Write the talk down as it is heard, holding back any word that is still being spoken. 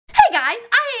guys,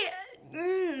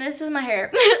 this is my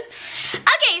hair. Okay,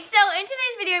 so in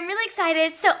today's video, I'm really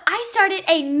excited. So I started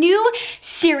a new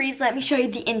series. Let me show you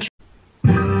the intro.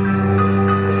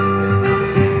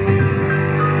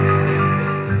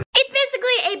 It's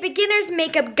basically a beginner's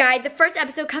makeup guide. The first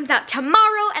episode comes out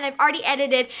tomorrow, and I've already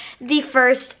edited the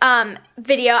first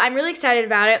video. I'm really excited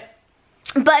about it.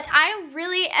 But I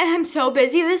really am so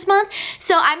busy this month,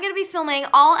 so I'm going to be filming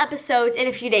all episodes in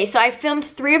a few days. So I filmed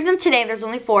 3 of them today, there's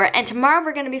only 4, and tomorrow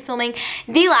we're going to be filming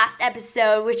the last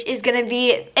episode, which is going to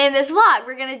be in this vlog.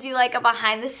 We're going to do like a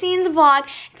behind the scenes vlog.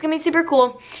 It's going to be super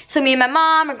cool. So me and my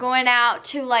mom are going out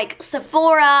to like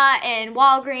Sephora and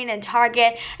Walgreens and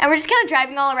Target, and we're just kind of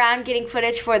driving all around getting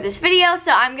footage for this video.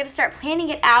 So I'm going to start planning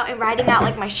it out and writing out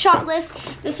like my shot list.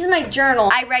 This is my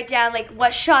journal. I write down like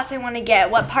what shots I want to get,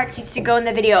 what parts needs to go in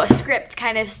the video, a script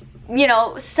kind of, you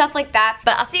know, stuff like that.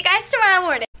 But I'll see you guys tomorrow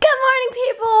morning. Good morning,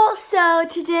 people. So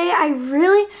today I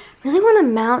really want to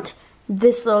mount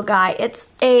this little guy. It's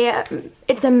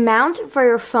a mount for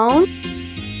your phone.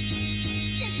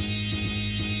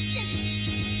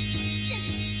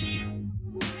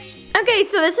 Okay,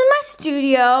 so this is my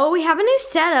studio. We have a new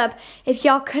setup, if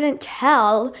y'all couldn't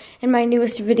tell in my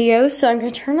newest videos. So I'm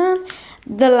gonna turn on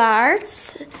the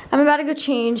lights. I'm about to go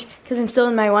change because I'm still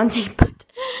in my onesie, but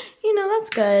you know,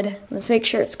 that's good. Let's make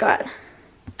sure it's got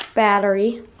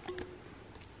battery.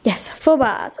 Yes, full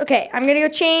bars. Okay, I'm gonna go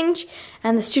change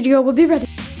and the studio will be ready.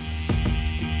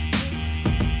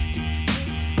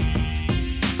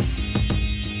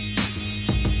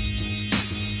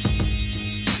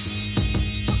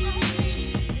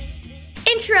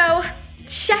 Intro,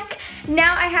 check.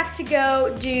 Now I have to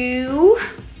go do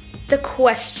the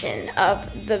question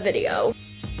of the video.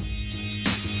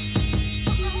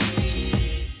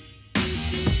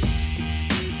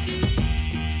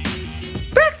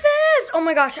 Breakfast! Oh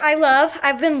my gosh,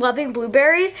 I've been loving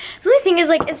blueberries. The only thing is,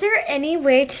 like, is there any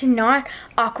way to not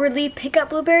awkwardly pick up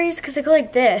blueberries? Because I go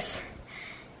like this,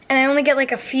 and I only get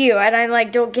like a few, and I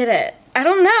like don't get it. I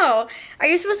don't know. Are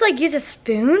you supposed to like use a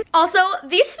spoon? Also,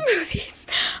 these smoothies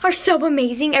are so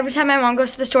amazing. Every time my mom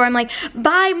goes to the store, I'm like,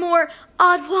 buy more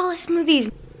Odd Wallace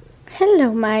smoothies.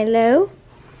 Hello, Milo.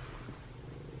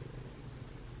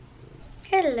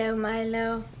 Hello,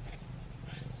 Milo.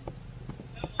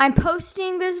 I'm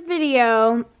posting this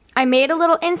video. I made a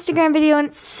little Instagram video and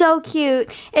it's so cute.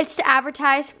 It's to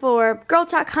advertise for Girl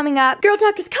Talk coming up. Girl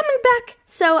Talk is coming back,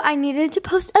 so I needed to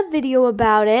post a video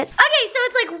about it. Okay, so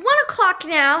it's like 1 o'clock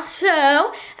now,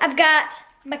 so I've got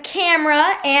my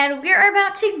camera and we're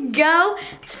about to go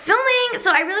filming.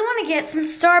 So I really want to get some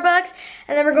Starbucks,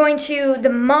 and then we're going to the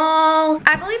mall.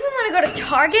 I believe we want to go to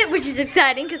Target, which is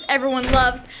exciting because everyone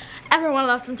loves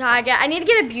some Target. I need to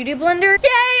get a beauty blender.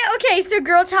 Yay! Okay, so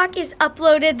Girl Talk is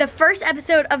uploaded the first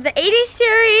episode of the 80s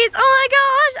series. Oh my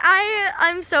gosh,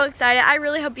 I'm so excited. I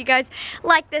really hope you guys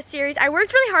like this series. I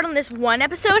worked really hard on this one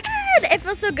episode. It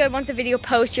feels so good once a video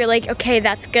posts. You're like, okay,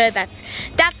 that's good.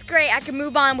 That's great. I can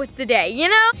move on with the day, you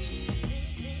know?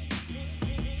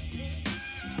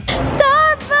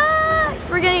 Starbucks!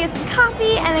 We're gonna get some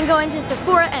coffee and then go into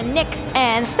Sephora and NYX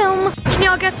and film. Can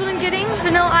y'all guess what I'm getting?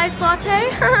 Vanilla iced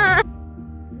latte?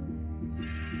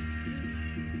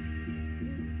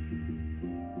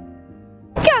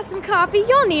 Got some coffee.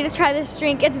 Y'all need to try this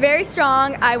drink. It's very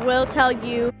strong, I will tell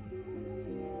you.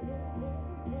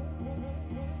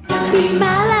 Be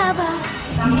my lover.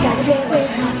 You gotta get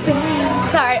with my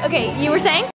friends. Sorry, okay, you were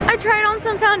saying? I tried on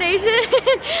some foundation.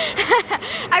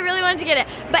 I really wanted to get it.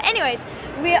 But anyways,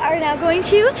 we are now going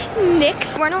to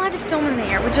NYX. We weren't allowed to film in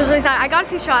there, which was really sad. I got a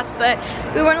few shots, but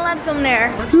we weren't allowed to film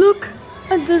there. Look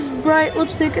at this bright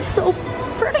lipstick. It's so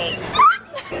pretty.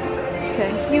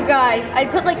 Okay. You guys, I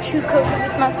put like 2 coats of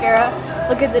this mascara.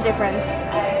 Look at the difference.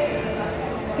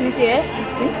 Can you see it?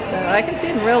 I think so. I can see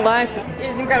it in real life. It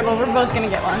is incredible. We're both gonna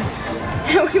get one.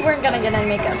 We weren't gonna get any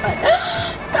makeup, but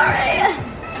sorry.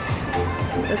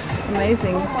 That's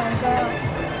amazing. Oh my god.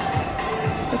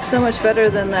 It's so much better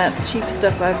than that cheap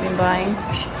stuff I've been buying.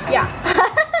 Yeah.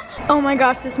 Oh my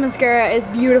gosh, this mascara is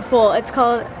beautiful. It's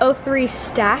called 03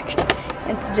 Stacked.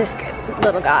 It's this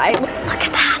little guy. Look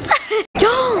at that.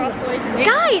 Y'all,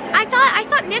 guys, I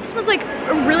thought NYX was like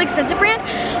a really expensive brand.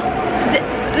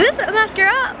 This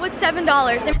mascara was $7.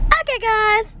 Okay,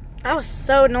 guys. That was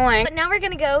so annoying. But now we're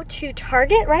gonna go to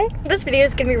Target, right? This video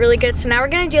is gonna be really good. So now we're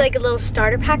gonna do like a little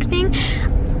starter pack thing.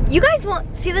 You guys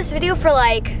won't see this video for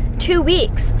like 2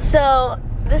 weeks. So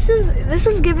this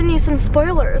is giving you some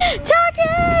spoilers.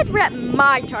 Target! We're at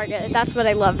my Target. That's what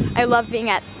I love. I love being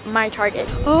at my Target.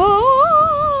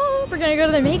 Oh, we're gonna go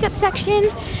to the makeup section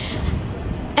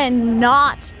and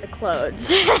not the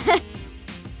clothes.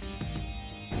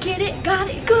 Get it, got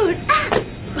it, good. Ah.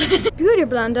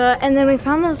 beauty blender, and then we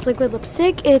found this liquid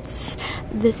lipstick. It's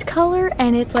this color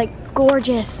and it's like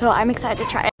gorgeous, so I'm excited to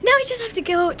try it. Now we just have to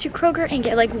go to Kroger and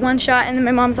get like one shot, and then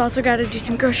my mom's also got to do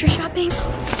some grocery shopping.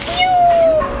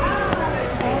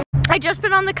 I just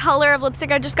put on the color of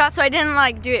lipstick I just got, so I didn't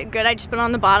like do it good. I just put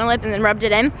on the bottom lip and then rubbed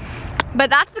it in. But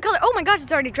that's the color. Oh my gosh,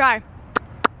 it's already dry.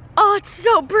 Oh, it's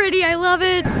so pretty. I love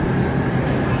it.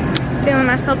 Feeling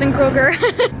myself in Kroger.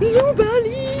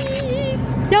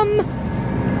 Blueberries. Yum.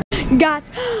 Got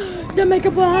the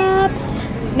makeup wipes.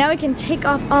 Now we can take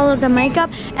off all of the makeup,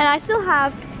 and I still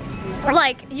have,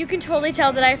 like, you can totally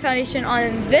tell that I have foundation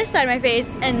on this side of my face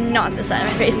and not this side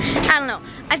of my face. I don't know.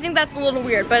 I think that's a little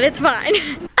weird, but it's fine. I'm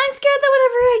scared that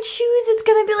whatever I choose, it's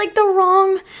gonna be like the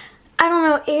wrong, I don't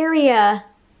know, area.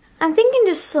 I'm thinking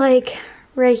just like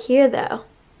right here though.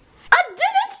 I did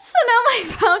it! So now my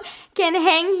phone can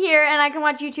hang here and I can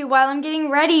watch YouTube while I'm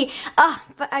getting ready.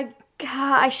 But I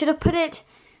should have put it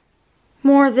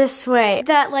more this way.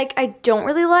 That like I don't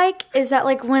really like is that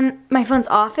like when my phone's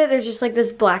off it, there's just like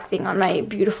this black thing on my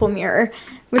beautiful mirror,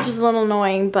 which is a little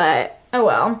annoying, but oh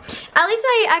well. At least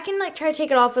I can like try to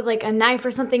take it off with like a knife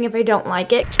or something if I don't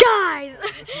like it. Guys,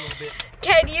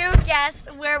 can you guess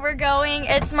where we're going?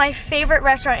 It's my favorite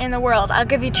restaurant in the world. I'll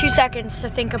give you 2 seconds to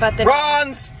think about the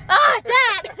Ron's! Ah,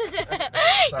 Dad!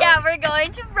 Yeah, we're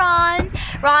going to Ron's.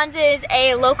 Ron's is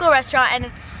a local restaurant and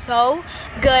it's so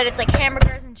good. It's like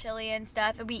hamburgers and chili and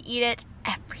stuff, and we eat it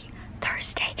every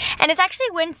Thursday. And it's actually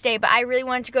Wednesday, but I really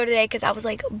wanted to go today because I was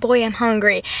like, boy, I'm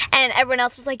hungry. And everyone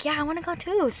else was like, yeah, I want to go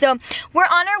too. So we're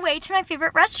on our way to my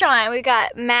favorite restaurant. We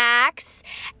got Max,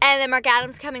 and then Mark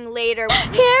Adam's coming later.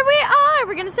 Here we are.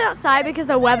 We're gonna sit outside because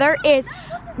the weather is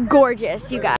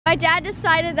gorgeous, you guys. My dad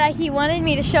decided that he wanted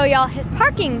me to show y'all his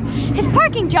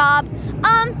parking job.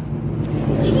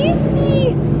 Do you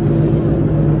see?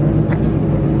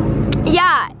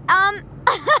 Yeah,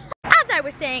 as I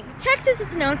was saying, Texas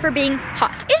is known for being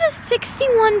hot. It is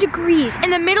 61 degrees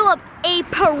in the middle of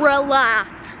April.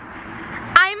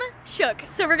 I'm shook.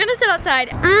 So we're gonna sit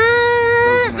outside.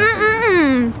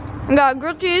 We got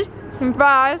grilled cheese, some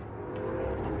fries,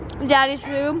 Daddy's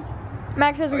food.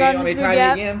 Max hasn't gotten his food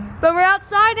yet. But we're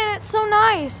outside and it's so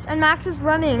nice. And Max is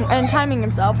running and timing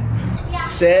himself.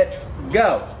 Set,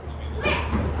 go.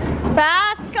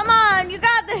 Fast, come on, you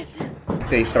got this.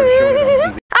 They start showing it on TV.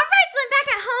 Alright, so I'm back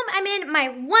at home. I'm in my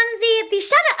onesie. The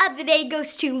shout out of the day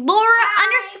goes to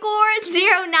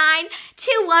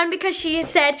Laura_0921 because she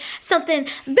said something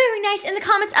very nice in the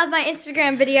comments of my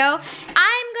Instagram video.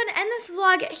 I'm gonna end this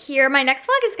vlog here. My next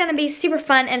vlog is gonna be super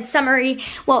fun and summery.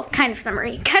 Well, kind of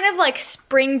summery. Kind of like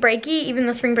spring breaky, even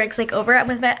though spring break's like over.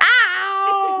 With my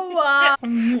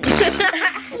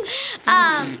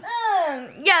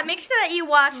yeah, make sure that you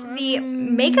watch the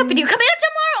makeup video coming out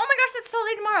tomorrow. Oh my gosh, that's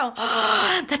totally tomorrow.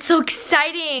 That's so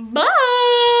exciting. Bye.